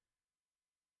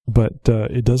 But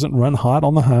it doesn't run hot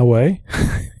on the highway,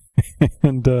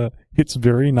 and it's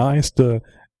very nice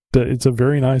it's a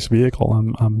very nice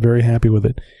vehicle. I'm very happy with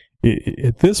it.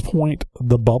 At this point,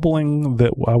 the bubbling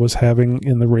that I was having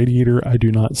in the radiator, I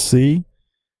do not see.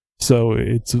 So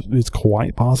it's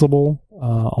quite possible,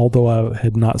 although I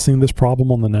had not seen this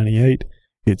problem on the 98,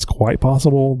 it's quite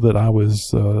possible that I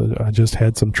just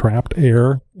had some trapped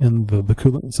air in the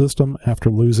coolant system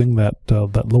after losing that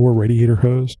lower radiator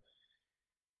hose.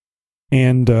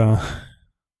 And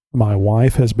my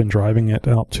wife has been driving it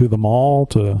out to the mall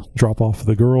to drop off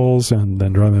the girls and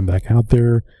then driving back out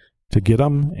there to get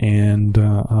them. And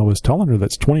I was telling her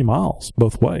that's 20 miles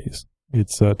both ways.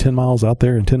 It's 10 miles out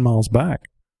there and 10 miles back.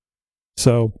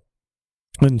 So,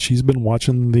 and she's been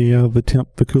watching the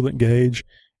coolant gauge,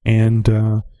 and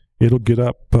it'll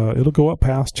go up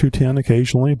past 210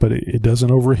 occasionally, but it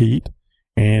doesn't overheat.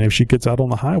 And if she gets out on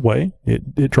the highway,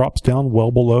 it drops down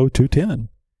well below 210.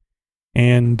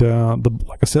 And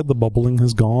like I said, the bubbling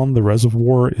has gone. The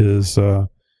reservoir is the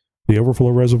overflow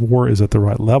reservoir is at the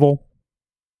right level.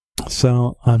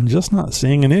 So I'm just not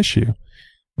seeing an issue.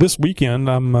 This weekend,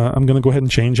 I'm going to go ahead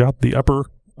and change out the upper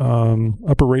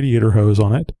radiator hose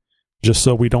on it, just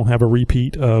so we don't have a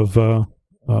repeat of a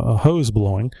hose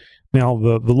blowing. Now,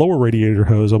 the lower radiator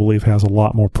hose, I believe, has a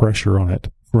lot more pressure on it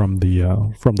from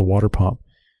the water pump.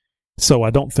 So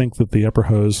I don't think that the upper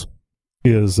hose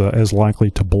is as likely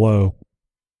to blow.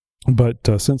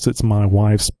 But since it's my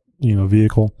wife's,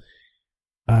 vehicle,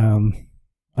 I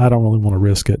don't really want to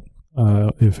risk it.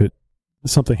 If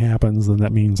something happens, then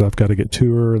that means I've got to get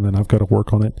to her, and then I've got to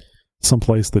work on it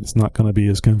someplace that's not going to be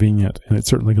as convenient, and it's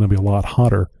certainly going to be a lot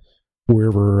hotter.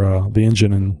 Wherever the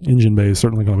engine bay is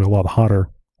certainly going to be a lot hotter.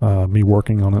 Me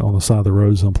working on it on the side of the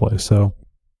road someplace, so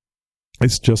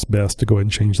it's just best to go ahead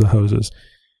and change the hoses.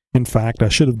 In fact, I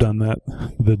should have done that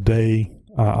the day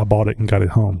I bought it and got it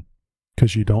home,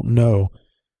 because you don't know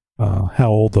how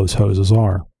old those hoses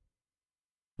are.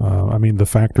 The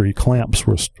factory clamps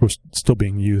were still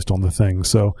being used on the thing,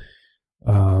 so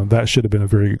that should have been a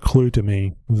very good clue to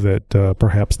me that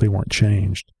perhaps they weren't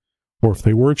changed. Or if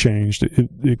they were changed,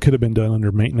 it could have been done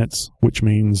under maintenance, which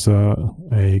means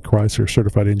a Chrysler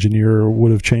certified engineer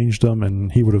would have changed them,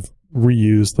 and he would have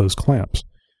reused those clamps,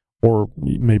 or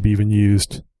maybe even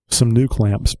used some new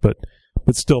clamps, but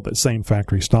still that same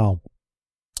factory style.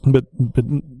 But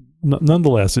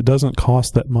nonetheless, it doesn't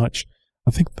cost that much.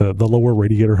 I think the lower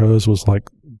radiator hose was like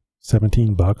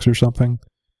 $17 or something,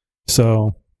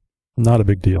 so not a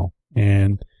big deal,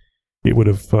 and it would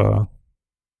have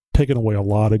taken away a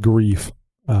lot of grief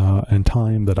and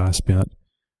time that I spent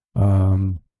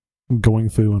going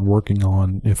through and working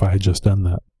on if I had just done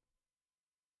that.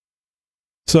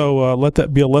 So let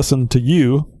that be a lesson to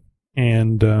you.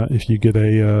 And if you get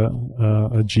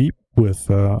a Jeep with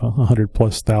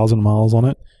 100,000+ miles on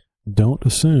it, don't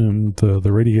assume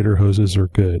the radiator hoses are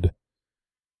good.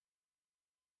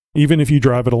 Even if you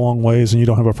drive it a long ways and you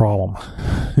don't have a problem.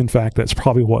 In fact, that's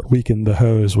probably what weakened the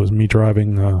hose, was me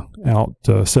driving out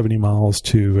 70 miles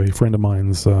to a friend of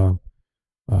mine's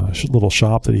little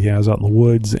shop that he has out in the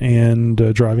woods, and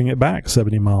driving it back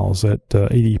 70 miles at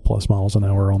 80+ miles an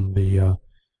hour on the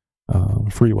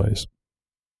freeways.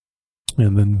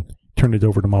 And then turned it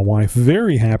over to my wife,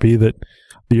 very happy that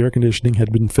the air conditioning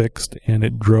had been fixed and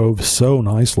it drove so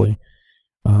nicely.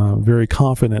 Very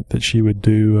confident that she would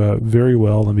do very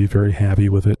well and be very happy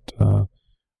with it.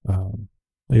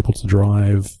 Able to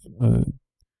drive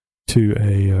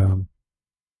to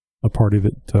a party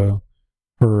that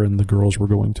her and the girls were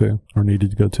going to, or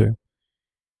needed to go to,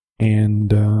 and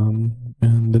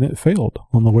then it failed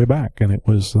on the way back, and it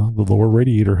was the lower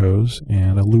radiator hose,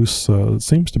 and a loose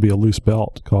seems to be a loose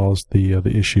belt caused the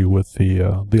issue with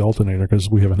the alternator, because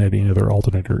we haven't had any other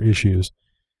alternator issues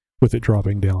with it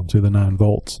dropping down to the 9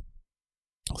 volts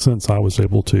since I was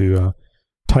able to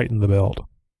tighten the belt,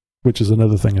 which is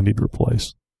another thing I need to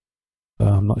replace.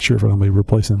 I'm not sure if I'm going to be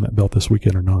replacing that belt this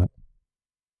weekend or not.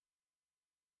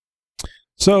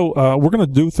 So we're going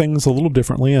to do things a little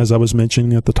differently, as I was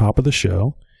mentioning at the top of the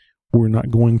show. We're not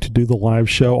going to do the live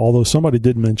show, although somebody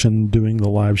did mention doing the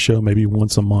live show maybe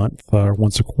once a month or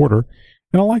once a quarter,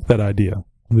 and I like that idea.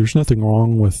 There's nothing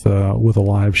wrong with a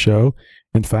live show.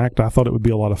 In fact, I thought it would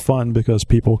be a lot of fun because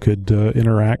people could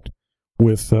interact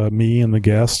with me and the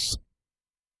guests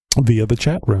via the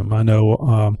chat room. I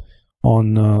know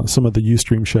on some of the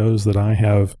Ustream shows that I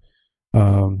have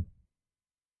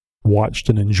watched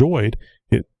and enjoyed,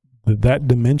 that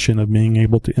dimension of being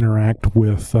able to interact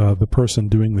with the person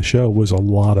doing the show was a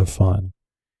lot of fun.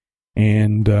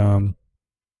 And for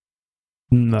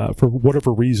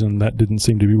whatever reason, that didn't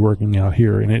seem to be working out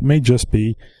here. And it may just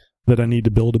be that I need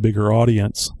to build a bigger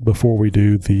audience before we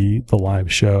do the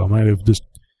live show. I might have just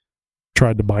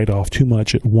tried to bite off too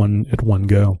much at one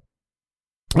go.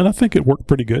 And I think it worked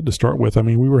pretty good to start with. I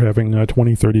mean, we were having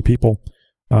 20, 30 people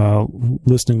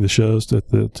listening to shows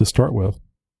to start with.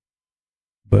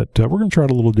 But we're going to try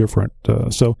it a little different.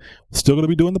 So still going to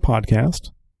be doing the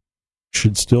podcast.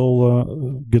 Should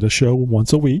still get a show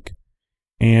once a week.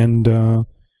 And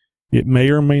it may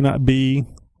or may not be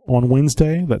on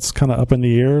Wednesday. That's kind of up in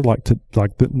the air.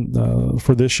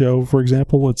 For this show, for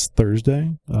example, it's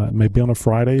Thursday. Maybe on a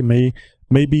Friday. May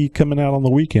be coming out on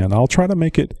the weekend. I'll try to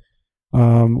make it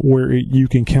where you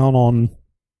can count on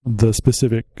the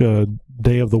specific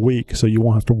day of the week, so you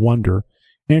won't have to wonder.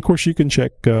 And of course, you can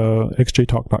check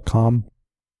xjtalk.com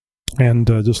and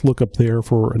just look up there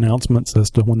for announcements as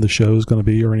to when the show is going to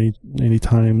be, or any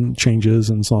time changes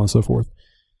and so on and so forth.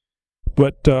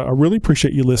 But I really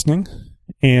appreciate you listening,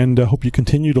 and I hope you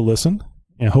continue to listen,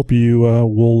 and I hope you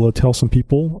will tell some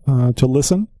people to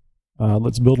listen.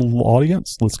 Let's build a little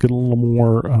audience. Let's get a little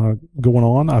more going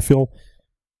on. I feel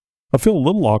a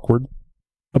little awkward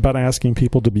about asking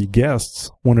people to be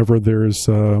guests whenever there's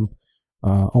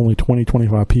only 20,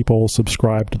 25 people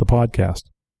subscribe to the podcast.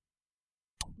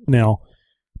 Now,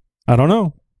 I don't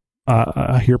know.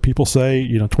 I hear people say,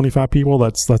 25 people,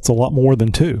 that's a lot more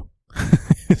than 2.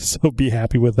 So be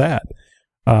happy with that.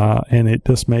 And it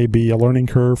just may be a learning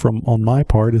curve on my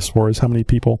part as far as how many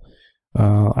people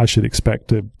I should expect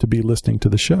to be listening to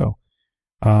the show.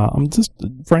 I'm just,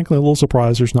 frankly, a little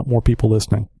surprised there's not more people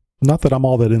listening. Not that I'm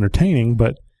all that entertaining,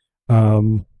 but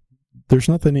there's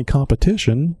not any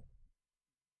competition,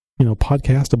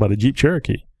 podcast about a Jeep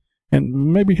Cherokee.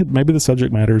 And maybe the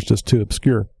subject matter is just too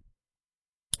obscure.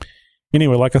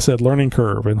 Anyway, like I said, learning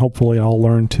curve, and hopefully I'll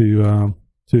learn to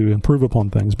improve upon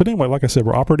things. But anyway, like I said,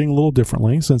 we're operating a little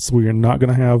differently since we are not going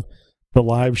to have the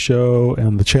live show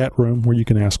and the chat room where you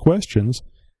can ask questions.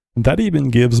 And that even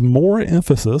gives more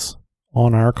emphasis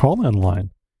on our call-in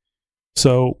line.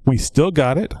 So we still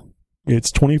got it.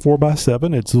 It's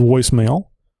 24/7. It's voicemail.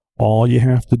 All you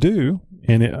have to do,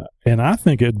 and I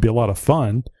think it'd be a lot of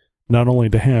fun, not only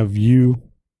to have your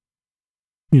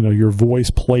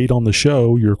voice played on the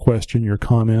show, your question, your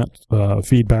comment,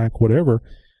 feedback, whatever.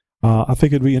 I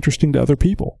think it'd be interesting to other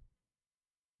people.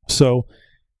 So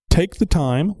take the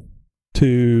time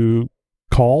to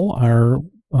call our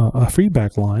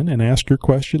feedback line and ask your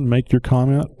question, make your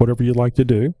comment, whatever you'd like to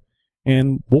do,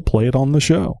 and we'll play it on the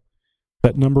show.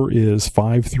 That number is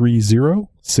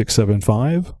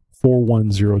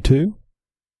 530-675-4102.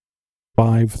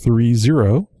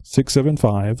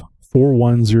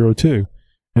 530-675-4102.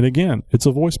 And again, it's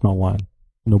a voicemail line.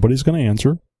 Nobody's going to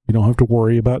answer. You don't have to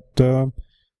worry about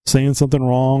saying something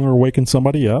wrong or waking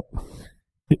somebody up.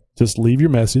 Just leave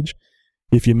your message.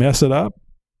 If you mess it up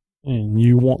and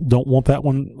you don't want that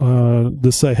one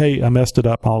to say, hey, I messed it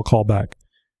up, I'll call back.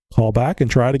 Call back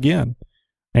and try it again.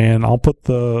 And I'll put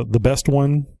the best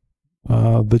one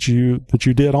that you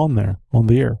did on there, on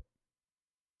the air.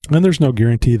 And there's no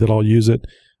guarantee that I'll use it.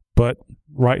 But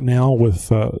right now, with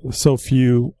so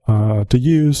few to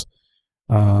use,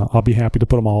 I'll be happy to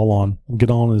put them all on and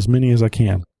get on as many as I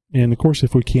can. And of course,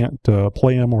 if we can't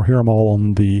play them or hear them all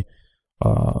on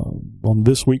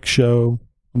this week's show,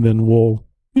 then we'll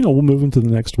move into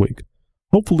the next week.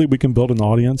 Hopefully, we can build an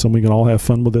audience and we can all have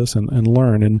fun with this and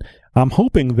learn. And I'm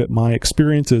hoping that my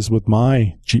experiences with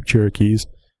my Jeep Cherokees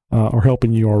are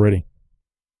helping you already.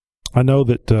 I know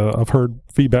that I've heard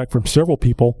feedback from several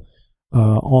people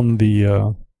on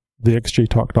the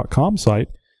xjtalk.com site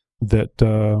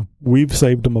that we've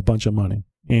saved them a bunch of money.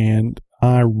 And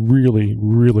I really,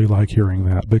 really like hearing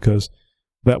that, because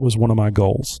that was one of my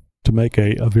goals, to make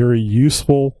a very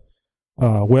useful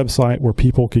website where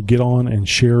people could get on and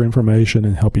share information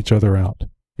and help each other out.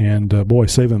 And boy,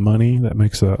 saving money, that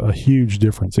makes a huge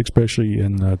difference, especially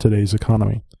in today's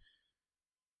economy.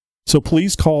 So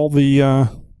please call the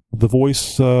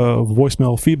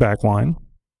voicemail feedback line.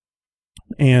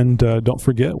 And don't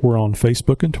forget, we're on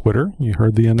Facebook and Twitter. You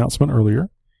heard the announcement earlier.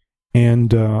 And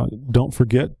don't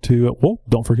forget to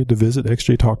visit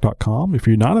xjtalk.com. If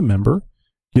you're not a member,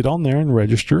 get on there and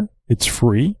register. It's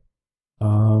free.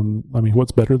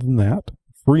 What's better than that?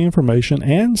 Free information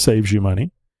and saves you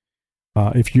money.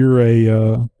 If you're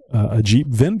a Jeep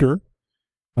vendor,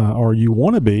 or you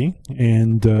want to be,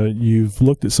 and you've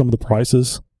looked at some of the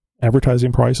prices,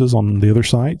 advertising prices on the other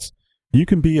sites, you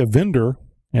can be a vendor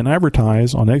and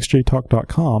advertise on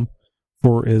xjtalk.com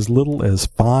for as little as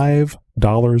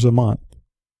 $5 a month.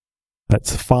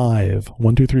 That's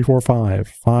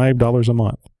 $5 a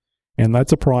month. And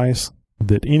that's a price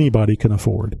that anybody can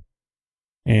afford.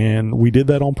 And we did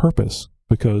that on purpose,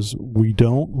 because we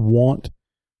don't want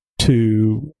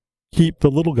to keep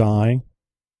the little guy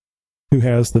who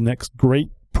has the next great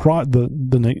the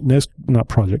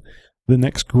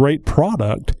next great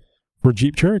product for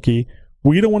Jeep Cherokee.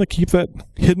 We don't want to keep that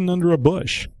hidden under a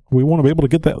bush. We want to be able to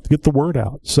get the word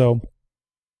out. So,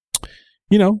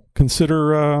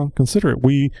 consider it.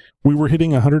 We were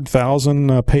hitting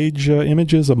 100,000 page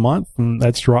images a month, and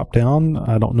that's dropped down.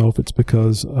 I don't know if it's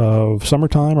because of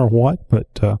summertime or what,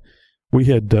 but we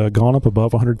had gone up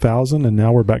above 100,000, and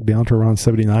now we're back down to around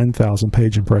 79,000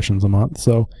 page impressions a month.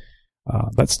 So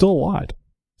that's still a lot.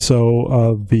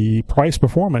 So the price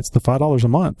performance, the $5 a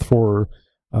month for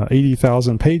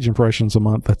 80,000 page impressions a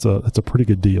month, that's a pretty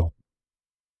good deal.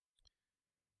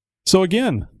 So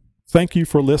again, thank you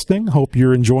for listening. Hope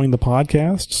you're enjoying the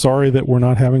podcast. Sorry that we're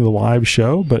not having the live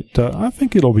show, but I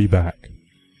think it'll be back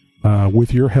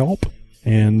with your help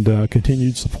and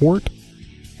continued support,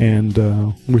 and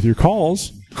with your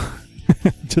calls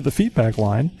to the feedback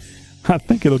line. I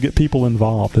think it'll get people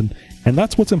involved, and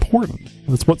that's what's important.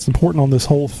 That's what's important on this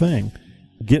whole thing.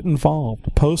 Get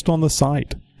involved. Post on the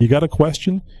site. You got a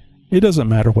question? It doesn't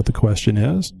matter what the question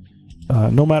is.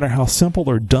 No matter how simple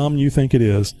or dumb you think it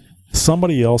is,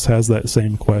 somebody else has that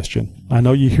same question. I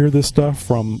know you hear this stuff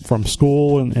from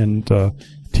school and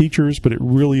teachers, but it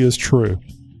really is true.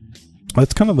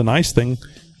 That's kind of the nice thing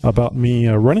about me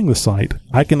running the site,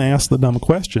 I can ask the dumb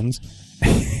questions,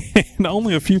 and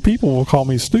only a few people will call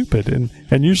me stupid,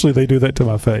 and usually they do that to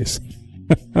my face.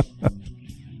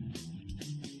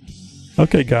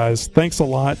 Okay, guys, thanks a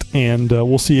lot, and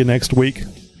we'll see you next week.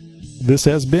 This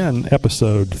has been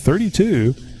episode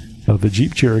 32 of the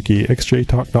Jeep Cherokee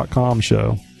XJTalk.com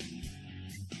show.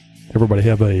 Everybody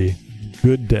have a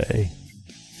good day.